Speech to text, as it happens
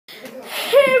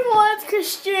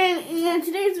Christian, and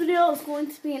today's video is going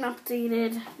to be an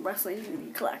updated wrestling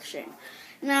DVD collection.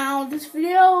 Now, this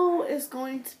video is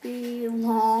going to be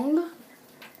long,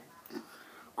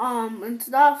 and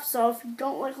stuff, so if you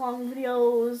don't like long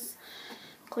videos,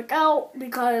 click out,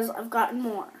 because I've gotten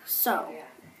more. So,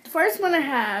 the first one I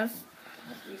have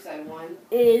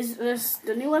is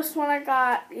the newest one I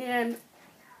got, and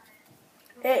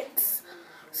it's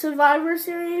Survivor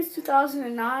Series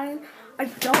 2009. I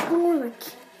don't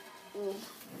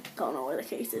know where the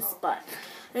case is, but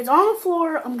it's on the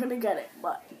floor. I'm gonna get it,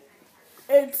 but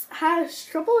it has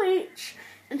Triple H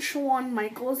and Shawn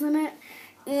Michaels in it,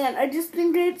 and I just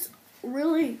think it's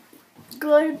really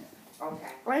good.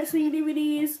 Wrestling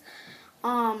DVDs.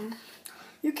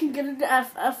 You can get it at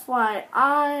FYE,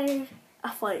 I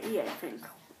think.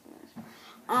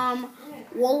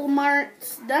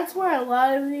 Walmart. That's where a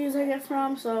lot of these I get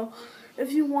from. So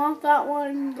if you want that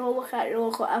one, go look at your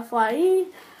local FYE.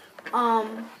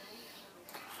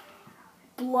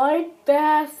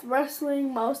 Bloodbath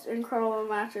Wrestling Most Incredible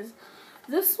Matches.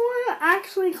 This one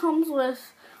actually comes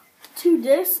with 2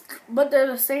 discs, but they're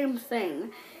the same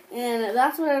thing. And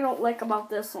that's what I don't like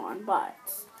about this one.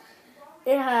 But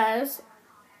it has,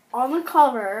 on the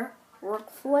cover, Ric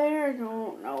Flair. I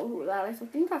don't know who that is. I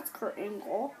think that's Kurt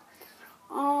Angle.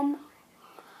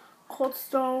 Cold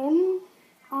Stone.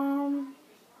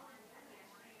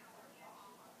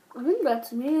 I think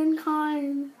that's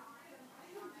Mankind.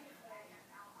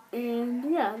 And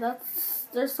yeah,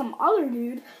 there's some other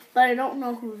dude, but I don't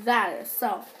know who that is.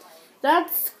 So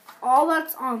that's all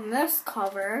that's on this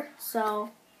cover.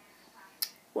 So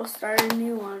we'll start a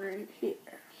new one right here.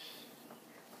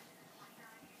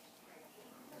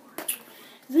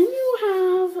 Then you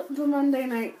have the Monday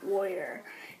Night Warrior.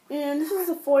 And this is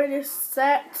a 4-disc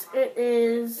set. It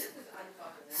is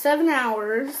 7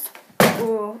 hours.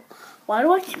 Oh, why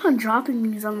do I keep on dropping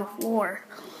these on the floor?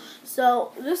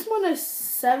 So this one is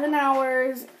 7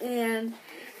 hours, and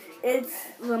it's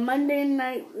the Monday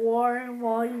Night War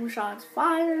Volume Shots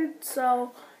Fired.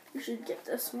 So you should get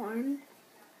this one.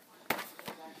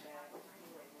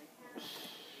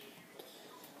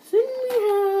 Then we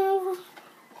have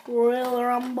Royal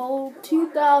Rumble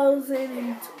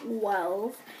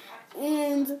 2012,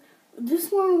 and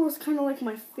this one was kind of like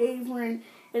my favorite.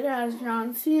 It has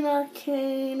John Cena,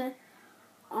 Kane,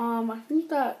 I think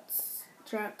that's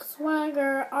Jack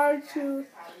Swagger, R-Truth,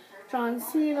 John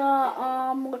Cena,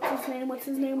 what's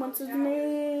his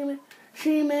name,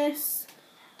 Sheamus,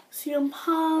 CM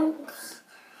Punk,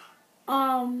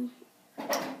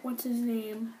 what's his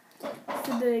name,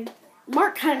 the big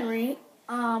Mark Henry,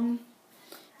 The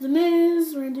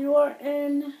Miz, Randy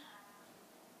Orton.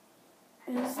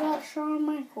 Is that Shawn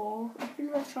Michaels? I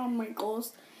think that's Shawn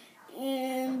Michaels.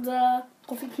 And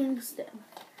Kofi Kingston.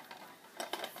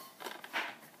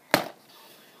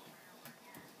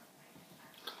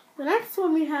 The next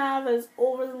one we have is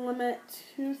Over the Limit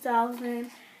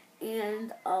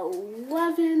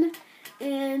 2011.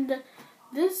 And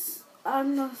this,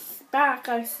 on the back,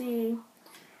 I see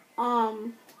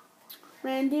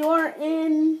Randy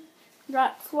Orton,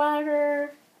 Jack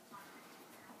Swagger,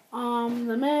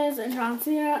 The Miz, and John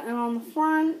Cena, and on the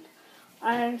front,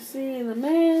 I see The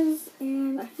Miz,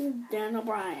 and I see Daniel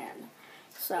Bryan.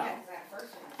 So,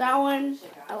 that one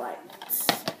I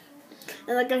liked.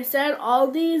 And like I said,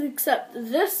 all these except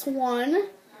this one,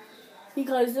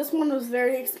 because this one was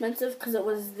very expensive because it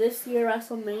was this year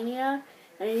WrestleMania,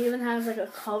 and it even has like a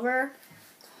cover.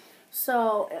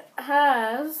 So, it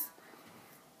has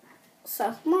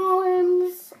Seth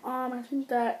Rollins, I think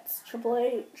that's Triple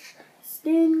H,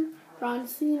 Sting, John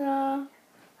Cena,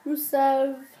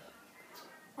 Rusev,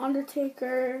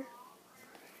 Undertaker,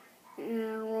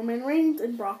 and Roman Reigns,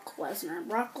 and Brock Lesnar.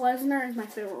 Brock Lesnar is my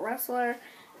favorite wrestler,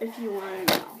 if you want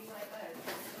to know.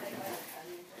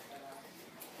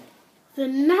 The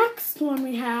next one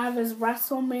we have is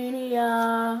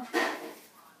WrestleMania.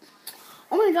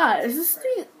 Oh my god, is this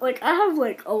thing, like, I have,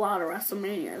 like, a lot of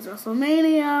WrestleManias.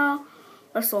 WrestleMania.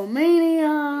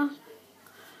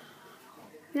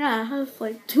 Yeah, I have,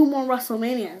 like, 2 more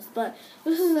WrestleManias. But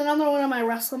this is another one of my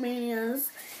WrestleManias.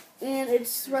 And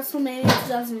it's WrestleMania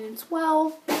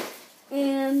 2012.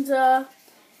 And,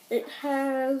 it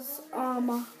has,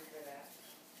 I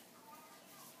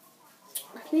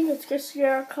think it's Chris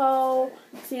Jericho,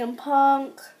 CM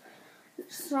Punk,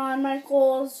 Shawn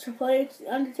Michaels, Triple H,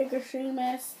 The Undertaker,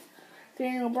 Sheamus,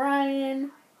 Daniel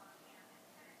Bryan,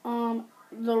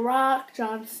 The Rock,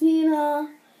 John Cena,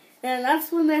 and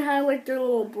that's when they had like their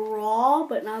little brawl,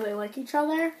 but now they like each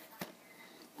other.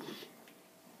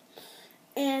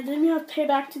 And then you have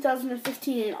Payback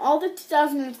 2015. All the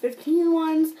 2015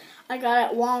 ones I got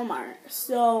at Walmart.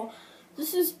 So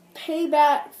This is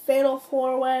Payback Fatal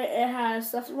 4-Way. It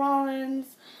has Seth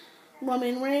Rollins,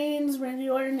 Roman Reigns, Randy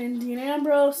Orton, and Dean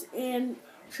Ambrose, and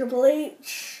Triple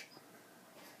H.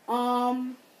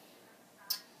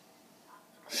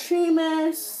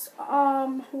 Sheamus.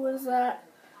 Who is that?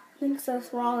 I think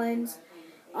Seth Rollins.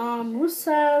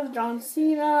 Rusev, John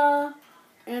Cena,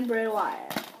 and Bray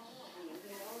Wyatt.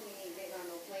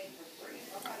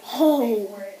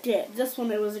 Oh, shit. This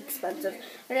one, it was expensive.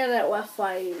 I got it at West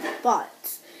Fighting.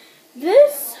 But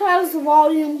this has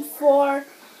volume 4.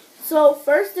 So,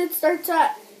 first it starts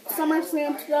at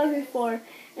SummerSlam 2004.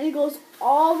 And it goes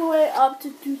all the way up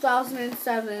to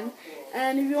 2007.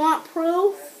 And if you want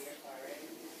proof,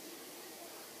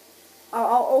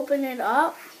 I'll open it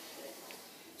up.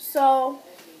 So,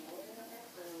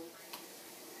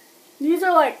 these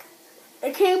are like,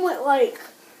 it came with like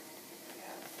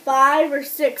 5 or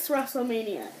 6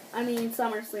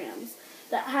 SummerSlams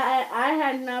that I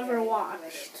had never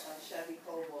watched.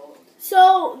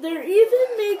 So they're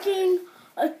even making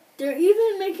a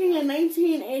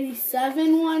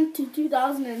 1987 one to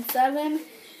 2007,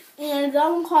 and that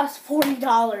one costs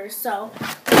 $40. So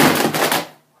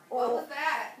what was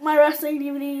that? My wrestling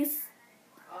DVDs.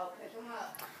 I'll pick them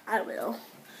up. I will.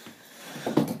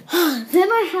 Then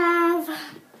I have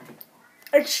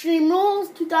Extreme Rules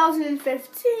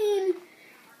 2015,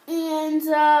 and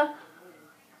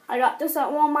I got this at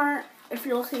Walmart if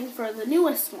you're looking for the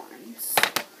newest ones.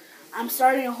 I'm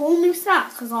starting a whole new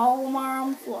stack because all of them are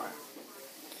on the floor.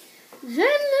 Then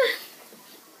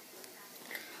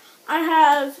I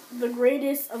have the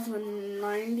greatest of the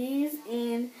 90s,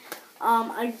 and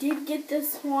I did get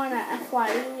this one at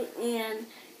FYE, and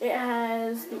it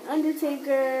has The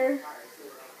Undertaker,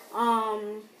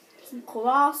 Cole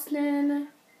Austin,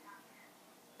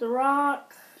 The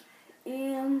Rock,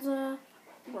 and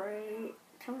Bray.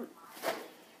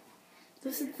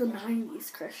 This is the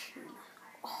 90s, Christian.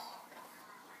 Oh,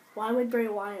 why would Bray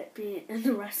Wyatt be in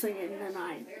the wrestling in the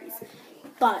 90s?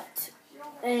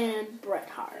 And Bret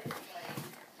Hart.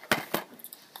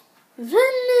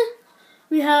 Then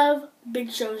we have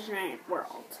Big Show's Giant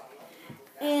World.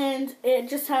 And it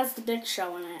just has the Big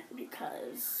Show in it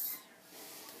because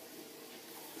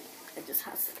it just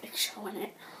has the Big Show in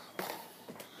it.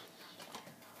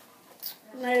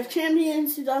 Night of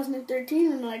Champions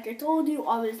 2013, and like I told you,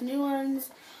 all these new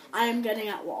ones I am getting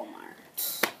at Walmart.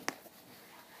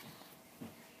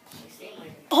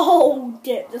 Oh,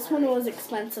 dip. This one was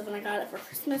expensive, and I got it for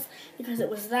Christmas because it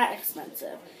was that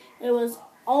expensive. It was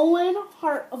Owen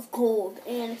Heart of Gold,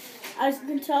 and as you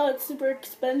can tell, it's super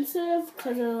expensive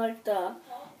because of like the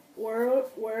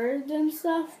words and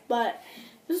stuff, but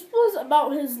this was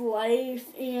about his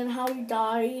life and how he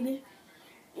died.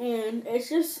 And it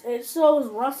shows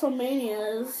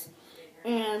WrestleManias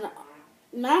and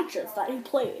matches that he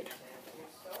played.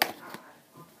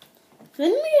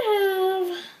 Then we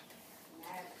have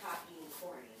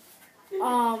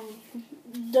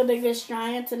The Biggest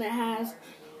Giants, and it has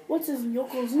what's his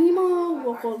Yokozuna,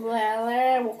 what's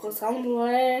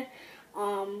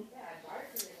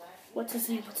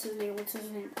his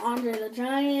name? Andre the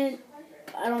Giant.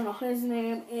 I don't know his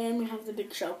name. And we have the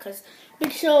Big Show because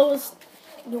Big Show is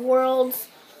the world's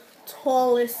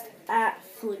tallest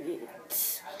athlete.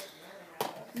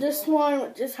 This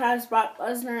one just has Brock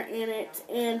Lesnar in it,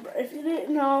 and if you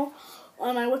didn't know,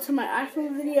 when I went to my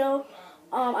iPhone video,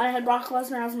 I had Brock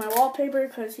Lesnar as my wallpaper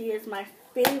because he is my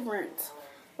favorite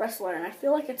wrestler, and I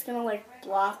feel like it's gonna like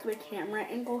block the camera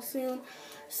angle soon.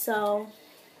 So,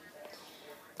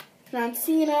 John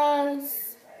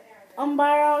Cena's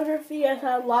biography. I've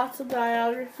had lots of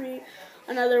biography.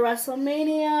 Another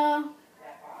WrestleMania,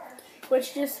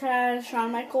 which just has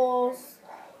Shawn Michaels,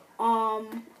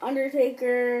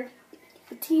 Undertaker,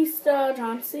 Batista,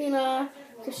 John Cena,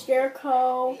 Chris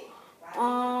Jericho,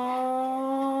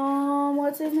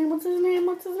 what's his name?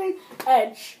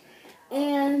 Edge,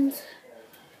 and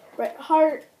Bret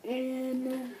Hart,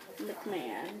 and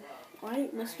McMahon.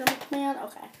 Right? Mr. McMahon?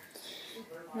 Okay.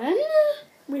 Then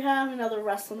we have another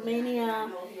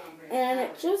WrestleMania, and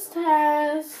it just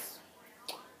has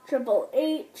Triple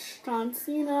H, John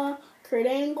Cena, Kurt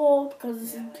Angle, because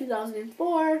this is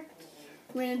 2004,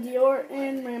 Randy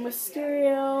Orton, Rey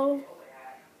Mysterio,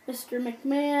 Mr.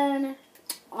 McMahon,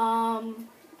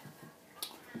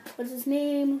 what's his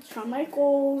name? Shawn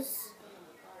Michaels,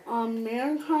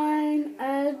 Mankind,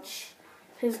 Edge,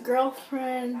 his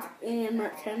girlfriend, and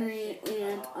Mark Henry,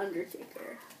 and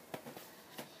Undertaker.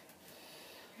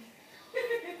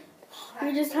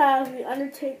 We just have The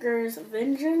Undertaker's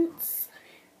Vengeance,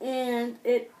 and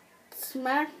it's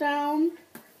SmackDown,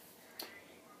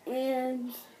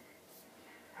 and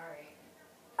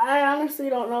I I honestly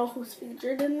don't know who's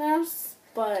featured in this,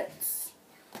 but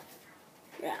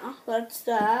yeah, that's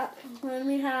that. Then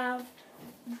we have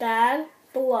Bad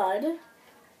Blood,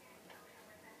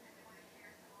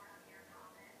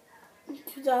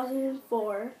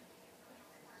 2004.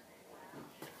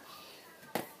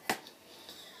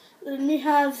 Then we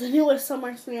have the newest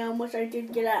SummerSlam, which I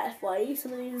did get at FYE.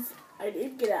 Some of these I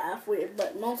did get at FYE,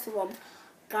 but most of them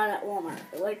got at Walmart.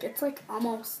 Like, it's like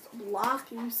almost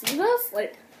blocking. You see this?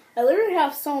 Like, I literally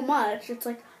have so much, it's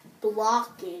like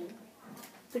blocking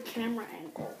the camera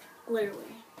angle.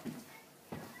 Literally.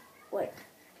 Like,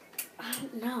 I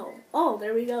don't know. Oh,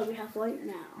 there we go. We have light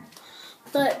now.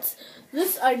 But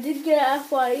this I did get at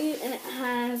FYE, and it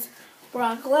has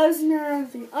Brock Lesnar,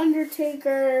 The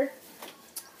Undertaker,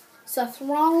 Seth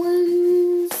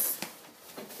Rollins.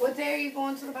 What day are you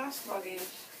going to the basketball game?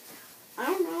 I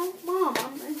don't know. Mom,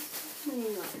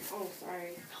 Oh,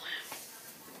 sorry.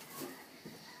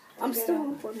 I'm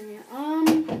still uploading it.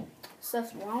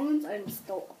 Seth Rollins, I'm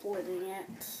still uploading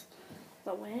it.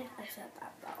 The way I said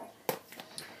that, though.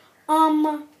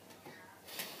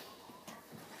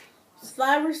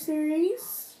 Survivor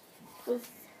Series with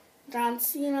John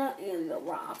Cena and The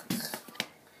Rock.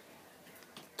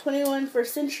 21st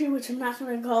Century, which I'm not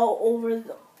going to go over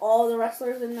all the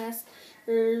wrestlers in this.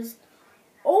 There's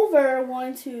over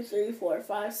 1, 2, 3, 4,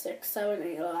 5, 6, 7,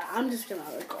 8. I'm just going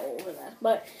to go over that.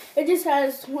 But it just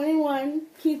has 21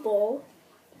 people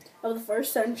of the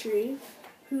first century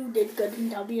who did good in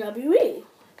WWE.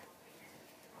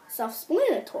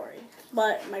 Self-explanatory,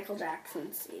 but Michael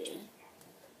Jackson, see.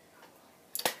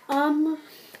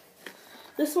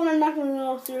 This one I'm not going to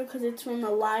go through because it's from the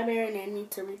library and I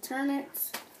need to return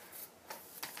it.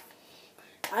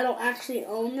 I don't actually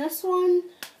own this one.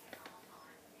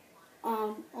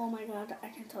 Oh my god, I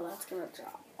can tell that's going to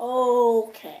drop.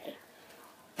 Okay.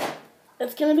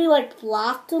 It's going to be like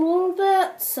blocked a little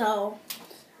bit, so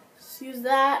let's use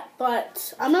that,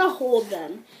 but I'm going to hold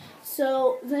them.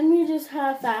 So then we just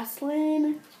have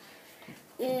Fastlane,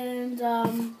 and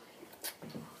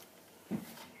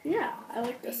yeah, I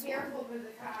like this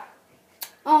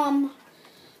one.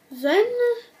 Then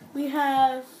we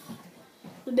have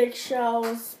the Big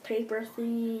Show's paper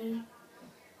thing,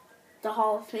 the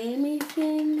Hall of Fame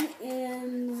thing,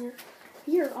 and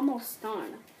you're almost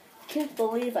done. I can't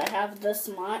believe I have this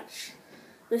much.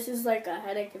 This is like a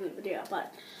headache in the video,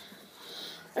 but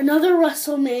another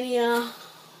WrestleMania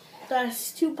that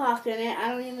has Tupac in it. I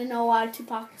don't even know why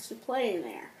Tupac is to play in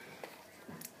there.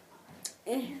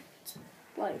 And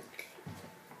like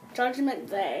Judgment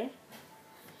Day.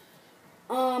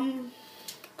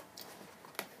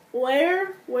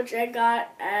 Which I got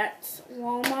at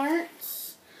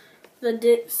Walmart. The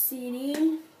Dip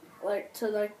CD, like to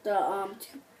like the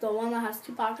one that has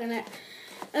Tupac in it,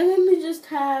 and then we just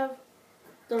have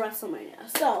the WrestleMania.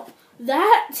 So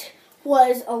that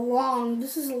was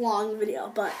this is a long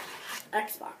video, but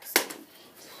Xbox.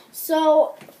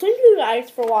 So thank you guys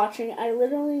for watching. I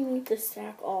literally need to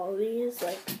stack all of these,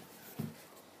 like,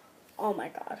 oh my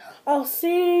god. I'll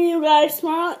see you guys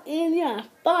tomorrow, and yeah,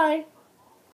 bye.